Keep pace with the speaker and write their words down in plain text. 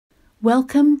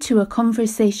Welcome to a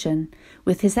conversation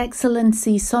with His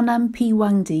Excellency Sonam P.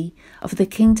 Wangdi of the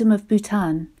Kingdom of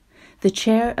Bhutan, the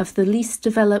chair of the least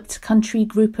developed country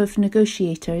group of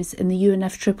negotiators in the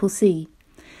UNFCCC,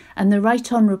 and the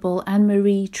Right Honourable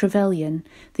Anne-Marie Trevelyan,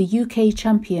 the UK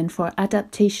champion for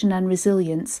Adaptation and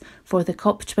Resilience for the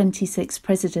COP26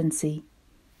 Presidency.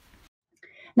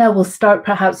 Now we'll start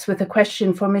perhaps with a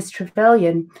question for Ms.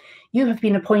 Trevelyan. You have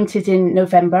been appointed in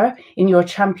November in your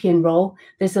champion role.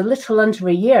 There's a little under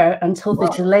a year until the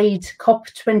delayed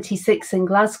COP26 in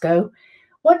Glasgow.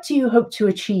 What do you hope to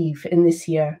achieve in this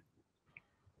year?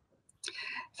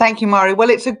 Thank you, Mari. Well,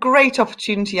 it's a great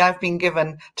opportunity I've been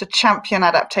given to champion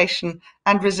adaptation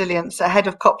and resilience ahead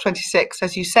of COP26,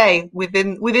 as you say,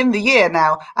 within the year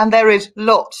now. And there is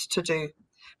lots to do.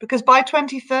 Because by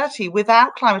 2030,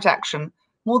 without climate action,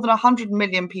 more than 100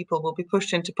 million people will be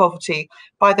pushed into poverty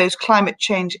by those climate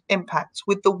change impacts,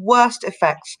 with the worst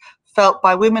effects felt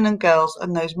by women and girls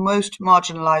and those most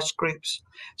marginalised groups.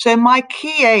 So my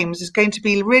key aims is going to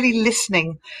be really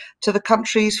listening to the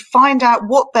countries, find out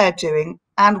what they're doing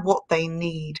and what they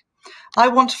need. I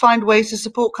want to find ways to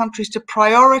support countries to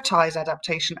prioritise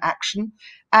adaptation action,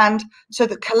 and so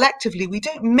that collectively we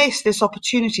don't miss this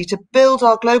opportunity to build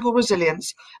our global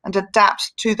resilience and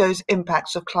adapt to those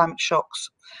impacts of climate shocks.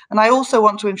 And I also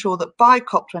want to ensure that by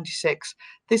COP26,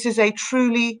 this is a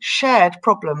truly shared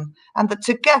problem, and that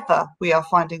together we are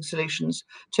finding solutions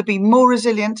to be more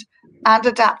resilient and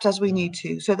adapt as we need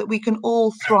to, so that we can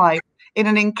all thrive in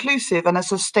an inclusive and a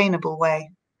sustainable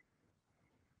way.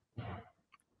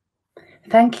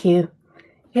 Thank you.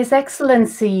 His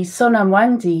Excellency Sonam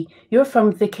Wangdi, you're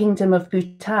from the Kingdom of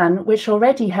Bhutan, which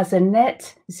already has a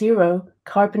net zero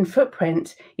carbon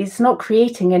footprint. It's not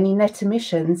creating any net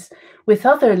emissions. With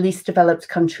other least developed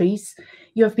countries,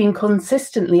 you have been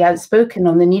consistently outspoken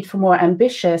on the need for more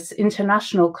ambitious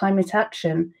international climate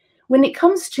action. When it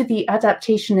comes to the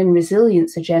Adaptation and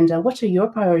Resilience agenda, what are your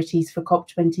priorities for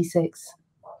COP26?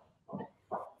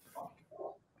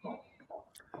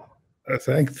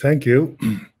 Thank you.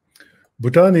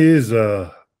 Bhutan is,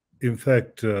 in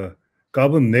fact,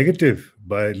 carbon negative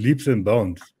by leaps and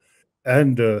bounds,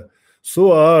 and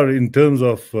so are in terms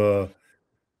of the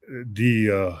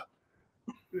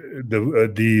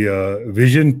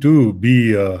vision to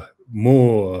be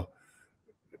more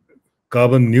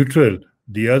carbon neutral.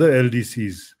 The other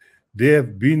LDCs, they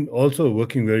have been also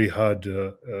working very hard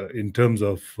in terms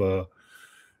of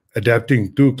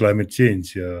adapting to climate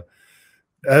change.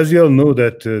 As you all know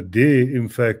that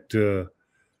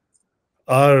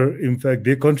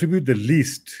they contribute the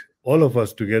least, all of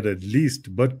us together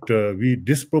least, but we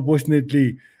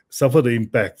disproportionately suffer the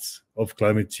impacts of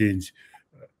climate change.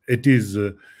 It is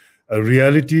a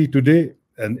reality today,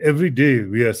 and every day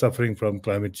we are suffering from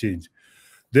climate change.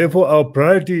 Therefore, our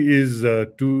priority is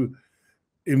to,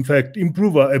 in fact,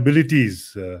 improve our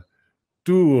abilities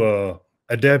to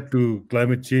adapt to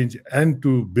climate change and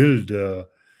to build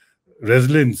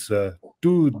resilience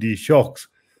to the shocks,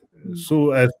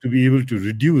 so as to be able to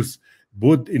reduce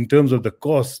both in terms of the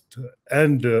cost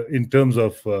and in terms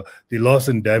of the loss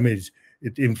and damage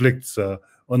it inflicts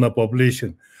on our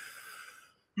population.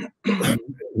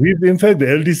 In fact, the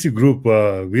LDC group,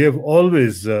 we have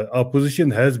always, our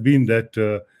position has been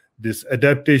that this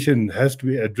adaptation has to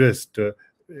be addressed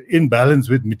in balance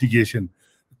with mitigation.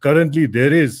 Currently,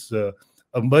 there is a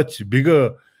much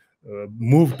bigger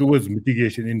move towards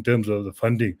mitigation in terms of the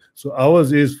funding. So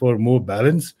ours is for more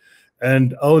balance,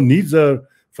 and our needs are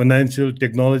financial,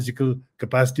 technological,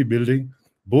 capacity building,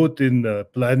 both in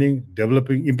planning,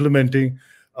 developing, implementing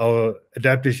our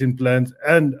adaptation plans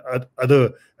and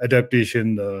other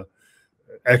adaptation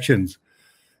actions.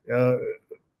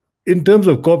 In terms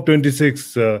of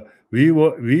COP26,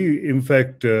 we in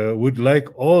fact would like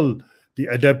all the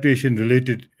adaptation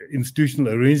related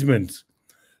institutional arrangements,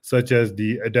 such as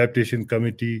the Adaptation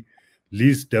Committee,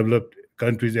 Least Developed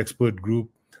Countries Expert Group,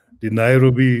 the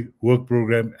Nairobi Work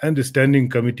Program, and the Standing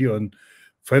Committee on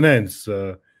Finance.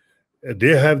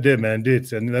 They have their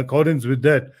mandates, and in accordance with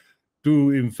that, to,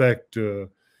 in fact,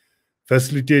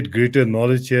 facilitate greater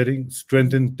knowledge sharing,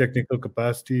 strengthen technical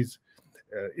capacities,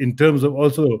 in terms of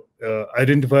also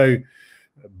identify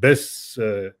best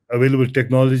available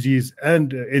technologies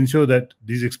and ensure that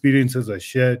these experiences are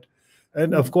shared.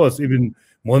 And of course, even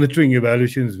monitoring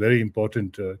evaluation is very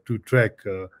important to track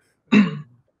the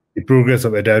progress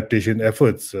of adaptation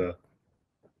efforts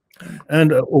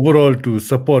and overall to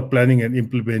support planning and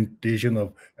implementation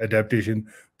of adaptation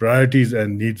priorities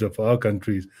and needs of our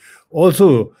countries.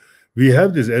 Also, we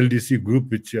have this LDC group,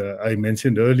 which I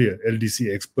mentioned earlier,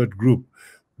 LDC expert group.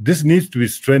 This needs to be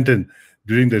strengthened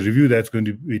during the review that's going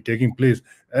to be taking place.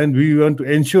 And we want to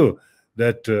ensure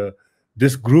that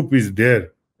this group is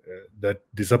there, that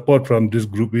the support from this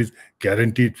group is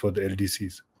guaranteed for the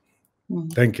LDCs.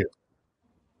 Thank you.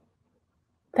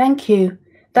 Thank you.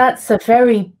 That's a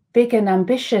very big and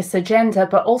ambitious agenda,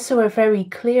 but also a very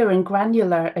clear and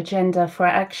granular agenda for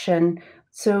action.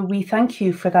 So we thank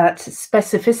you for that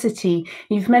specificity.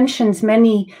 You've mentioned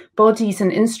many bodies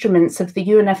and instruments of the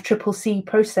UNFCCC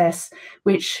process,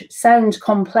 which sound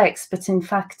complex, but in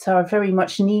fact are very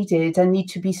much needed and need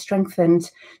to be strengthened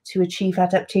to achieve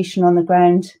adaptation on the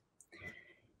ground.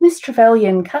 Ms.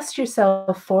 Trevelyan, cast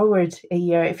yourself forward a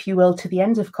year, if you will, to the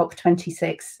end of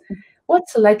COP26. What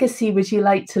legacy would you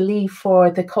like to leave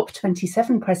for the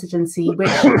COP27 presidency, which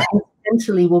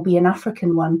incidentally will be an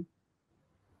African one?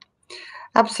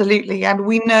 Absolutely. And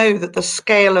we know that the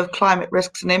scale of climate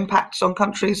risks and impacts on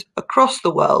countries across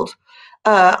the world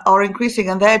are increasing,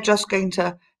 and they're just going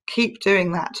to keep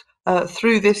doing that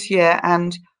through this year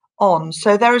and on.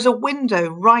 So there is a window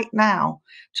right now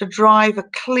to drive a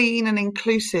clean and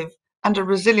inclusive and a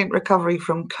resilient recovery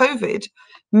from COVID,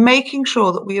 making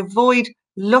sure that we avoid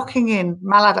locking in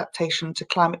maladaptation to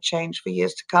climate change for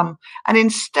years to come, and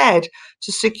instead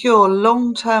to secure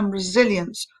long-term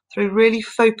resilience through really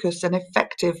focused and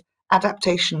effective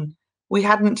adaptation. We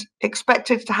hadn't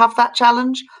expected to have that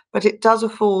challenge, but it does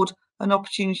afford an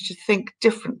opportunity to think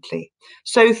differently.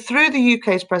 So through the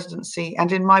UK's presidency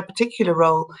and in my particular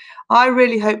role, I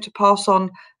really hope to pass on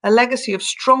a legacy of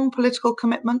strong political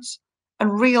commitments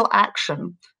and real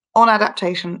action on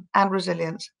adaptation and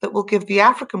resilience that will give the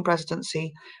African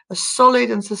presidency a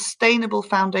solid and sustainable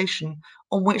foundation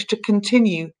on which to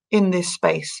continue in this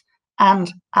space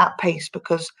and at pace,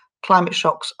 because climate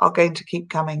shocks are going to keep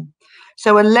coming.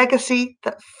 So a legacy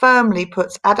that firmly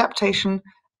puts adaptation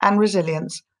and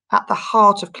resilience at the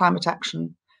heart of climate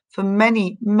action for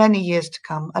many, many years to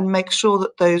come, and make sure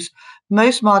that those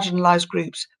most marginalized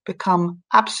groups become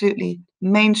absolutely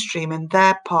mainstream in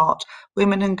their part,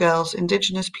 women and girls,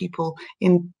 indigenous people,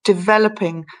 in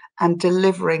developing and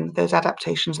delivering those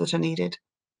adaptations that are needed.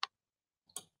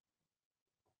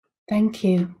 Thank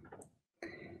you.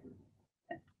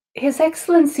 His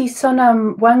Excellency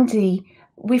Sonam Wangdi,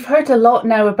 we've heard a lot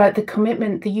now about the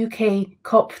commitment the UK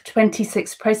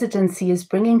COP26 presidency is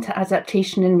bringing to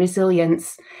adaptation and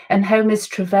resilience, and how Ms.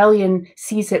 Trevelyan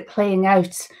sees it playing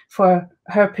out for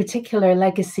her particular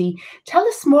legacy. Tell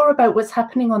us more about what's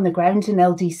happening on the ground in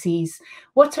LDCs.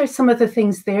 What are some of the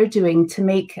things they're doing to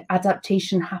make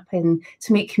adaptation happen,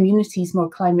 to make communities more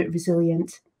climate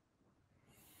resilient?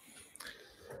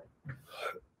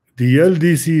 The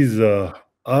LDCs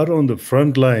are on the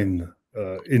front line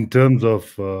in terms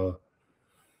of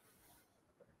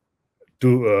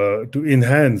to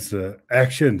enhance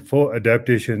action for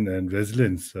adaptation and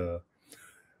resilience.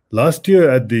 Last year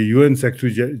at the UN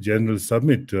Secretary General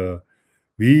Summit,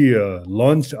 we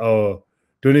launched our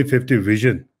 2050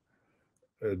 vision.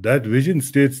 That vision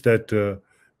states that the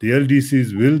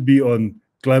LDCs will be on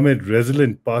climate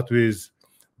resilient pathways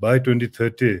by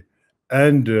 2030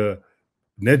 and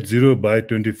net zero by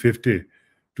 2050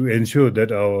 to ensure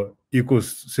that our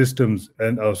ecosystems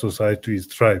and our societies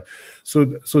thrive. So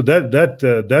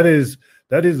that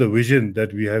is the vision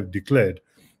that we have declared.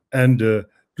 And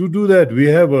to do that, we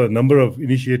have a number of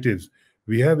initiatives.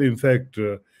 We have, in fact,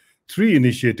 3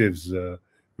 initiatives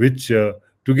which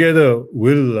together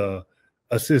will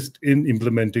assist in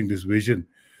implementing this vision.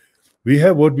 We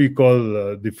have what we call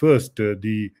the first,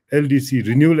 the LDC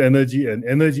Renewable Energy and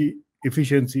Energy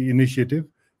Efficiency Initiative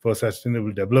for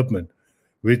Sustainable Development,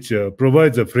 which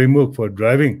provides a framework for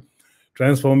driving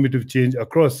transformative change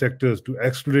across sectors to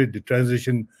accelerate the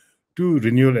transition to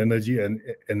renewable energy and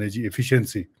energy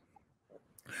efficiency.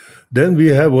 Then we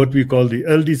have what we call the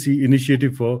LDC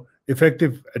Initiative for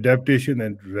Effective Adaptation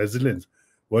and Resilience,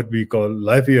 what we call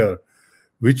LIFE-AR,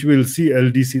 which will see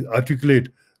LDCs articulate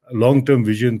a long-term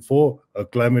vision for a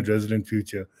climate-resilient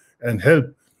future and help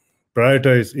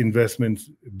prioritize investments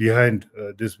behind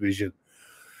this vision.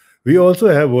 We also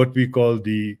have what we call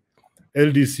the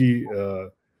LDC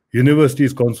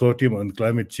Universities Consortium on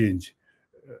Climate Change.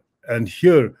 And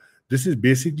here, this is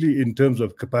basically in terms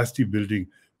of capacity building,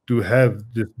 to have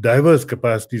the diverse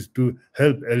capacities to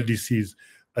help LDCs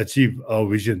achieve our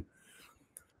vision.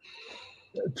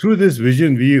 Through this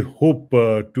vision, we hope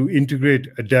to integrate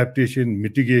adaptation,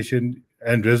 mitigation,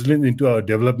 and resilience into our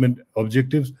development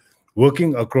objectives,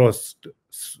 working across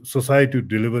society to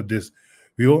deliver this.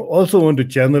 We also want to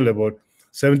channel about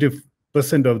 70%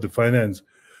 of the finance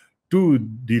to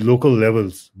the local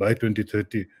levels by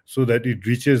 2030 so that it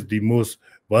reaches the most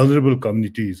vulnerable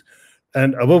communities.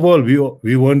 And above all,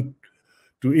 we want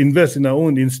to invest in our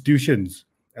own institutions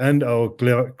and our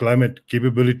climate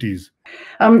capabilities.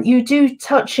 You do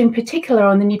touch in particular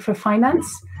on the need for finance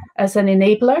as an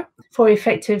enabler for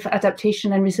effective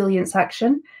adaptation and resilience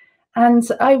action. And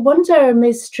I wonder,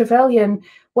 Ms. Trevelyan,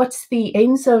 what's the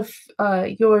aims of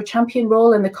your champion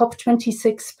role in the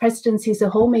COP26 presidency as a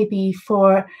whole may be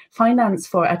for finance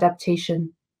for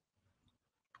adaptation?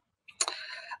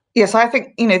 Yes, I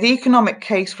think, the economic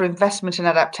case for investment in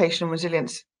adaptation and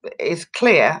resilience is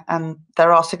clear, and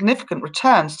there are significant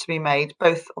returns to be made,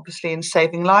 both obviously in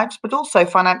saving lives, but also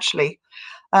financially.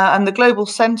 And the Global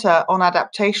Centre on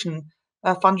Adaptation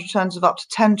fund returns of up to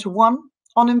 10 to 1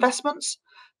 on investments.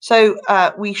 So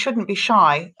we shouldn't be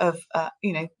shy of,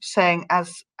 saying,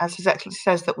 as His Excellency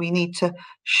says, that we need to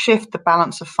shift the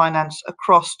balance of finance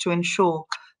across to ensure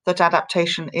that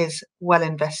adaptation is well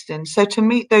invested in. So to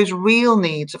meet those real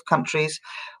needs of countries,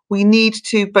 we need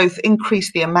to both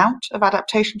increase the amount of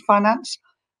adaptation finance,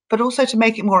 but also to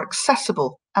make it more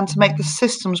accessible and to make the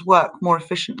systems work more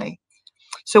efficiently.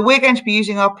 So we're going to be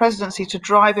using our presidency to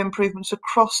drive improvements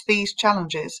across these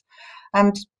challenges.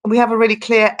 And we have a really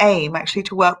clear aim, actually,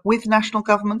 to work with national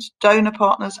governments, donor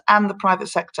partners, and the private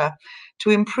sector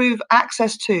to improve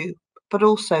access to, but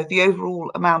also the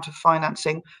overall amount of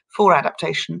financing for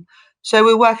adaptation. So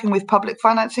we're working with public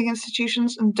financing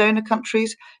institutions and donor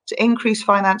countries to increase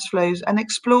finance flows and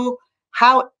explore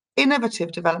how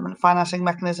innovative development financing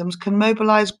mechanisms can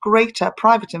mobilise greater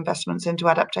private investments into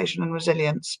adaptation and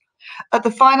resilience. At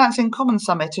the Financing Commons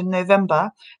Summit in November,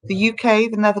 the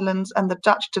UK, the Netherlands, and the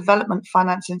Dutch development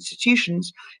finance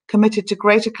institutions committed to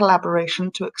greater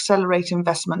collaboration to accelerate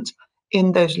investment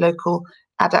in those local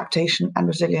adaptation and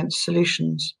resilience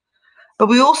solutions. But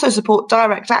we also support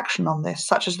direct action on this,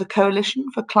 such as the Coalition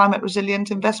for Climate Resilient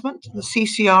Investment, the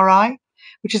CCRI,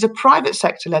 which is a private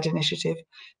sector-led initiative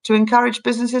to encourage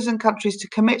businesses and countries to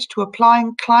commit to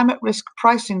applying climate risk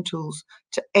pricing tools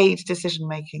to aid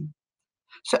decision-making.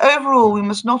 So overall, we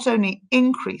must not only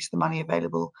increase the money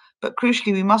available, but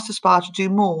crucially, we must aspire to do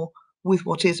more with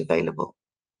what is available.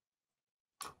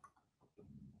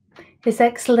 His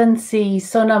Excellency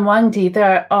Sonam Wangdi,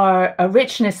 there are a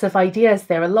richness of ideas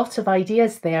there, a lot of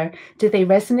ideas there. Do they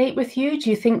resonate with you? Do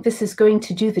you think this is going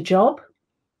to do the job?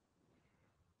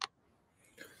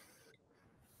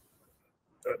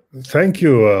 Thank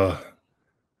you.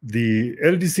 The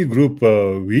LDC group,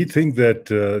 we think that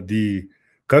the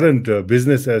current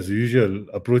business as usual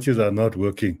approaches are not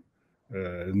working.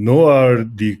 Nor are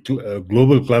the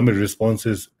global climate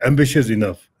responses ambitious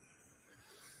enough.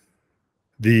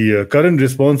 The current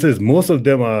responses, most of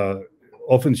them are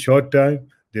often short time,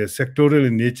 they're sectoral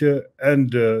in nature,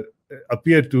 and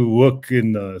appear to work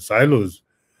in silos.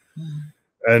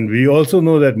 And we also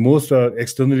know that most are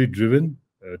externally driven,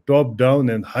 top down,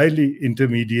 and highly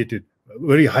intermediated,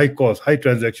 very high cost, high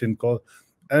transaction cost,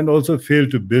 and also fail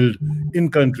to build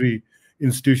in-country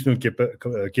institutional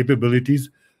capabilities,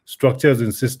 structures,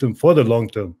 and systems for the long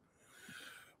term.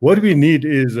 What we need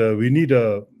is we need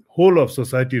a whole of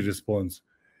society response,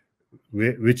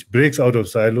 which breaks out of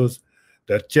silos,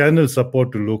 that channels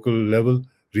support to local level,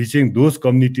 reaching those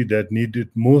communities that need it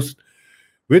most,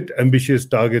 with ambitious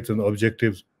targets and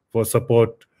objectives for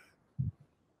support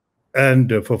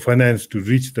and for finance to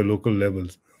reach the local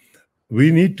levels.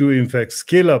 We need to, in fact,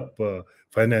 scale up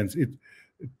finance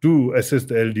to assist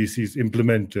the LDCs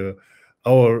implement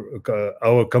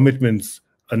our commitments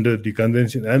under the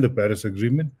Convention and the Paris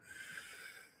Agreement.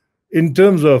 In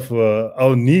terms of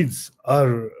our needs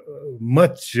are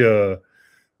much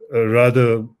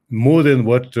rather more than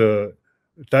what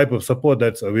type of support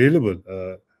that's available.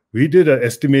 We did an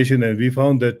estimation and we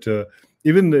found that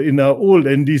even in our old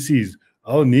NDCs,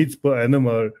 our needs per annum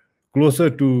are closer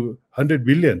to 100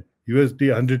 billion.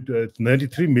 USD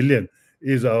 193 million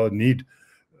is our need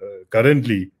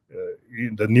currently.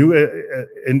 The new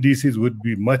NDCs would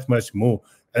be much, much more,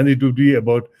 and it would be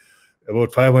about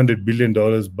 $500 billion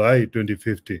by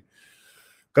 2050.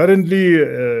 Currently,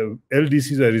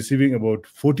 LDCs are receiving about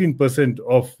 14%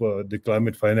 of the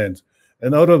climate finance,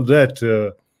 and out of that,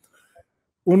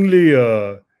 only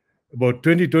about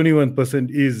 20-21%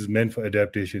 is meant for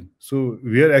adaptation. So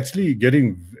we are actually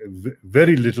getting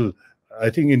very little. I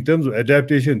think in terms of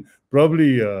adaptation,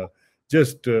 probably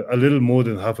just a little more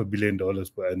than $500 million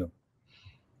per annum.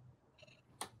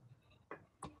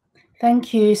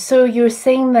 Thank you. So you're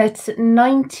saying that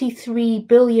 93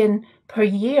 billion per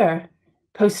year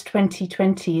post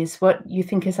 2020 is what you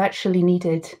think is actually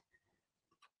needed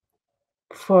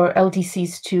for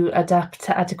LDCs to adapt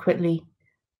adequately?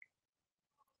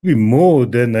 Be more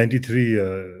than 93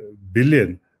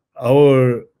 billion.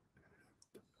 Our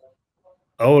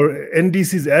our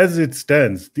NDCs as it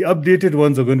stands, the updated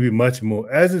ones are going to be much more.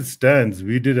 As it stands,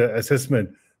 we did an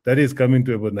assessment that is coming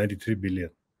to about 93 billion.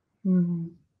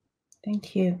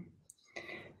 Thank you.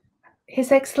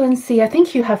 His Excellency, I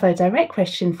think you have a direct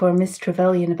question for Ms.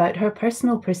 Trevelyan about her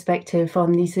personal perspective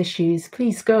on these issues.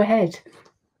 Please go ahead.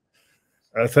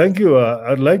 Thank you.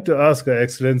 I'd like to ask Her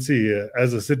Excellency,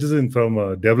 as a citizen from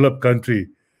a developed country,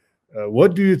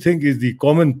 what do you think is the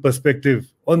common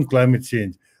perspective on climate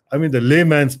change? I mean, the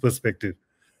layman's perspective.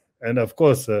 And of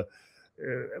course,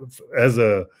 as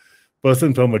a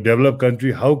person from a developed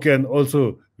country, how can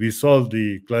also we solve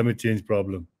the climate change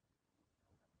problem?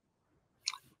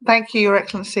 Thank you, Your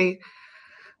Excellency.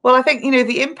 Well, I think,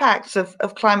 the impacts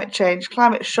of climate change,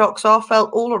 climate shocks are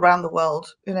felt all around the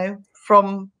world,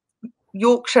 from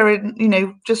Yorkshire,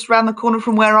 just around the corner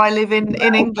from where I live in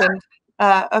England,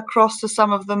 across to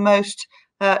some of the most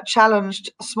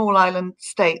challenged small island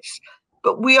states.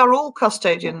 But we are all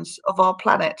custodians of our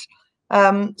planet.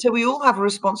 So we all have a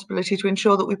responsibility to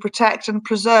ensure that we protect and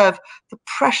preserve the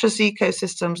precious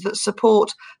ecosystems that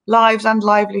support lives and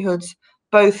livelihoods,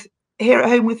 both here at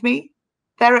home with me,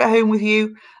 there at home with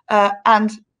you,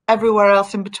 and everywhere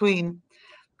else in between.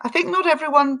 I think not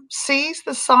everyone sees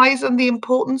the size and the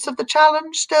importance of the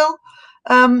challenge still.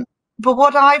 But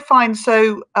what I find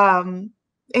so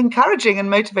encouraging and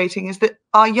motivating is that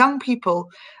our young people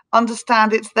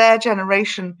understand it's their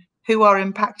generation who are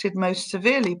impacted most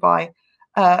severely by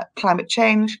climate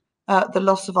change, the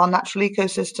loss of our natural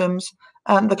ecosystems,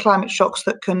 and the climate shocks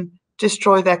that can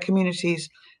destroy their communities.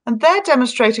 And they're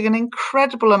demonstrating an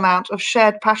incredible amount of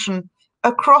shared passion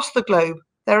across the globe.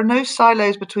 There are no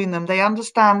silos between them. They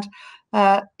understand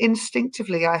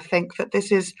instinctively, I think, that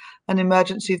this is an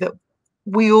emergency that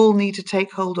we all need to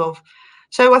take hold of.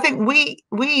 So I think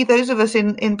we, those of us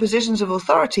in positions of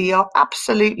authority, are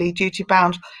absolutely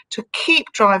duty-bound to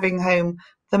keep driving home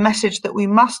the message that we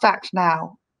must act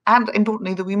now, and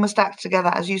importantly, that we must act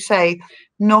together, as you say,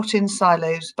 not in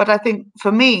silos. But I think,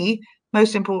 for me,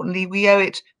 most importantly, we owe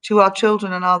it to our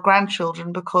children and our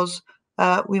grandchildren, because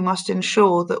we must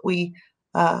ensure that we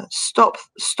stop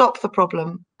the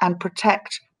problem and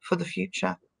protect for the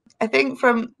future. I think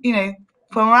from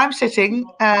where I'm sitting,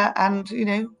 and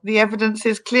the evidence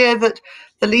is clear that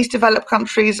the least developed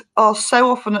countries are so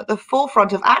often at the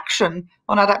forefront of action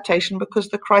on adaptation because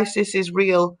the crisis is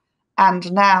real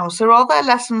and now. So are there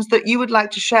lessons that you would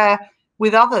like to share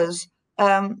with others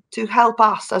to help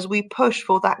us as we push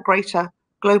for that greater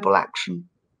global action?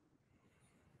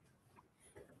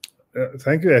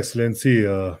 Thank you, Excellency.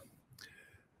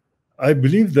 I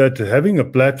believe that having a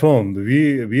platform,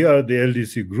 we are the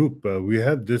LDC group, we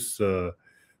have this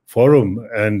forum,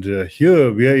 and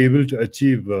here we are able to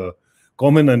achieve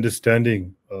common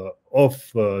understanding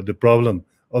of the problem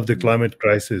of the climate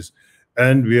crisis,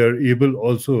 and we are able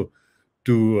also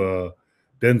to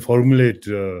then formulate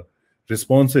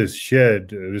responses,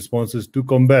 shared responses to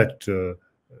combat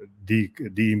the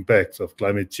impacts of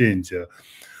climate change.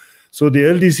 So the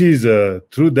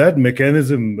LDCs, through that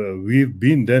mechanism, we've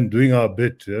been then doing our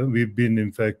bit. We've been,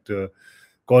 in fact,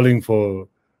 calling for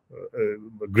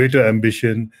greater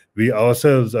ambition. We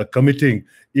ourselves are committing,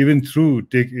 even through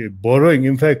borrowing.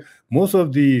 In fact, most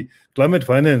of the climate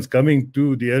finance coming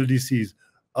to the LDCs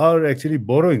are actually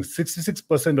borrowing.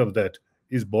 66% of that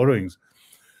is borrowings.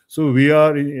 So we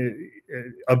are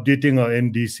updating our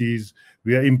NDCs.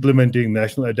 We are implementing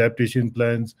national adaptation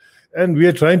plans. And we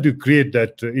are trying to create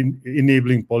that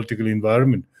enabling political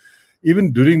environment.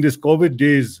 Even during this COVID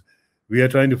days, we are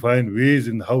trying to find ways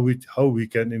in how we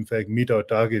can, in fact, meet our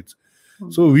targets.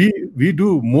 So we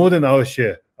do more than our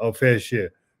fair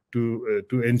share,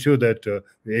 to ensure that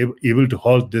we're able to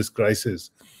halt this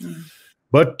crisis.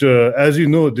 But as you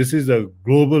know, this is a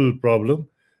global problem.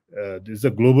 This is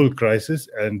a global crisis,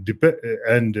 and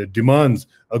demands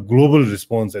a global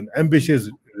response, an ambitious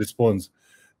response.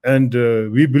 And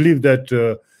we believe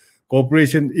that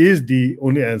cooperation is the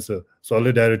only answer,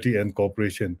 solidarity and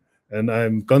cooperation. And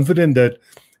I'm confident that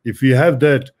if we have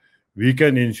that, we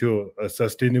can ensure a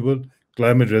sustainable,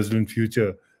 climate-resilient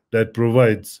future that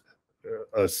provides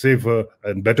a safer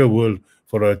and better world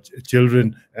for our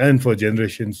children and for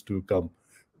generations to come.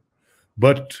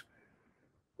 But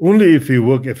only if we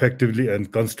work effectively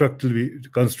and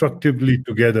constructively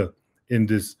together in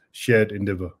this shared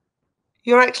endeavor.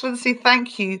 Your Excellency,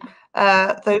 thank you.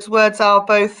 Those words are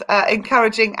both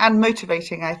encouraging and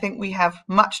motivating. I think we have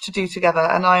much to do together,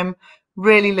 and I'm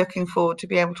really looking forward to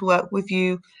be able to work with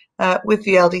you, with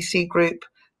the LDC group,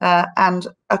 and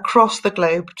across the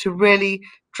globe to really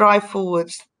drive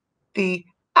forwards the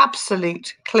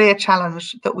absolute clear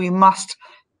challenge that we must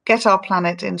get our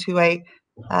planet into a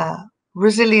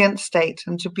resilient state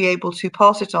and to be able to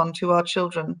pass it on to our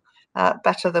children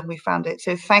better than we found it.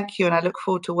 So thank you, and I look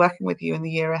forward to working with you in the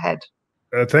year ahead.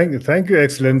 Thank you,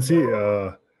 Excellency.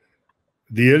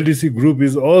 The LDC group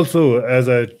is also, as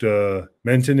I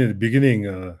mentioned in the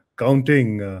beginning,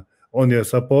 counting on your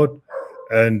support,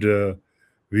 and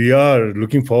we are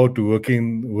looking forward to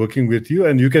working with you,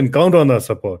 and you can count on our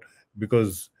support,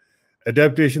 because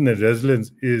adaptation and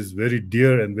resilience is very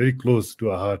dear and very close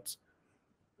to our hearts.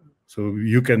 So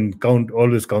you can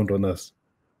always count on us.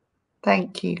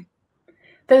 Thank you.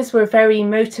 Those were very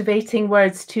motivating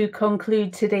words to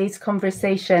conclude today's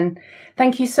conversation.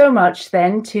 Thank you so much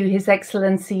then to His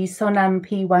Excellency Sonam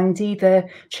P. Wangdi, the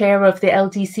Chair of the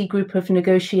LDC Group of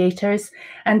Negotiators,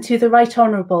 and to the Right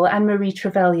Honourable Anne-Marie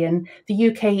Trevelyan, the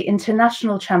UK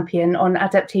International Champion on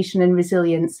Adaptation and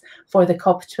Resilience for the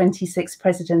COP26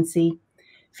 Presidency.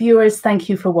 Viewers, thank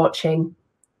you for watching.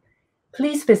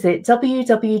 Please visit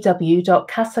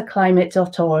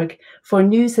www.casaclimate.org for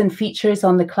news and features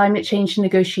on the climate change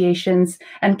negotiations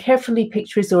and carefully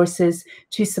picked resources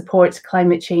to support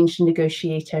climate change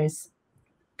negotiators.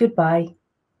 Goodbye.